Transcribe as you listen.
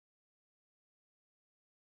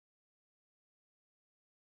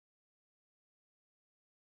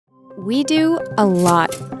We do a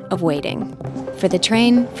lot of waiting. For the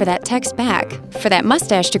train, for that text back, for that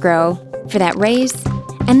mustache to grow, for that raise.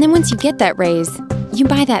 And then once you get that raise, you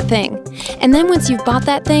buy that thing. And then once you've bought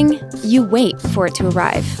that thing, you wait for it to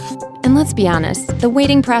arrive. And let's be honest, the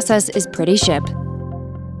waiting process is pretty ship.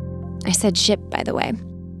 I said ship, by the way.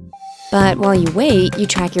 But while you wait, you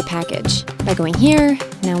track your package by going here.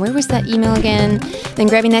 Now, where was that email again? Then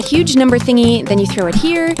grabbing that huge number thingy, then you throw it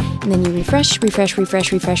here, and then you refresh.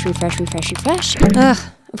 Ugh,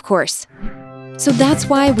 of course. So that's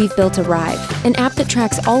why we've built Arrive, an app that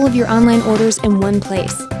tracks all of your online orders in one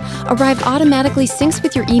place. Arrive automatically syncs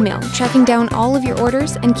with your email, tracking down all of your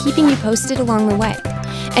orders and keeping you posted along the way.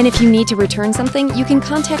 And if you need to return something, you can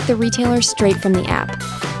contact the retailer straight from the app.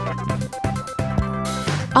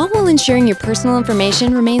 All while ensuring your personal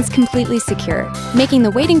information remains completely secure, making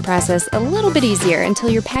the waiting process a little bit easier until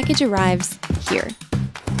your package arrives here.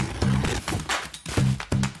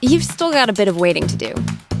 You've still got a bit of waiting to do.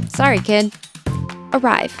 Sorry, kid.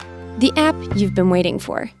 Arrive, the app you've been waiting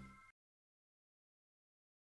for.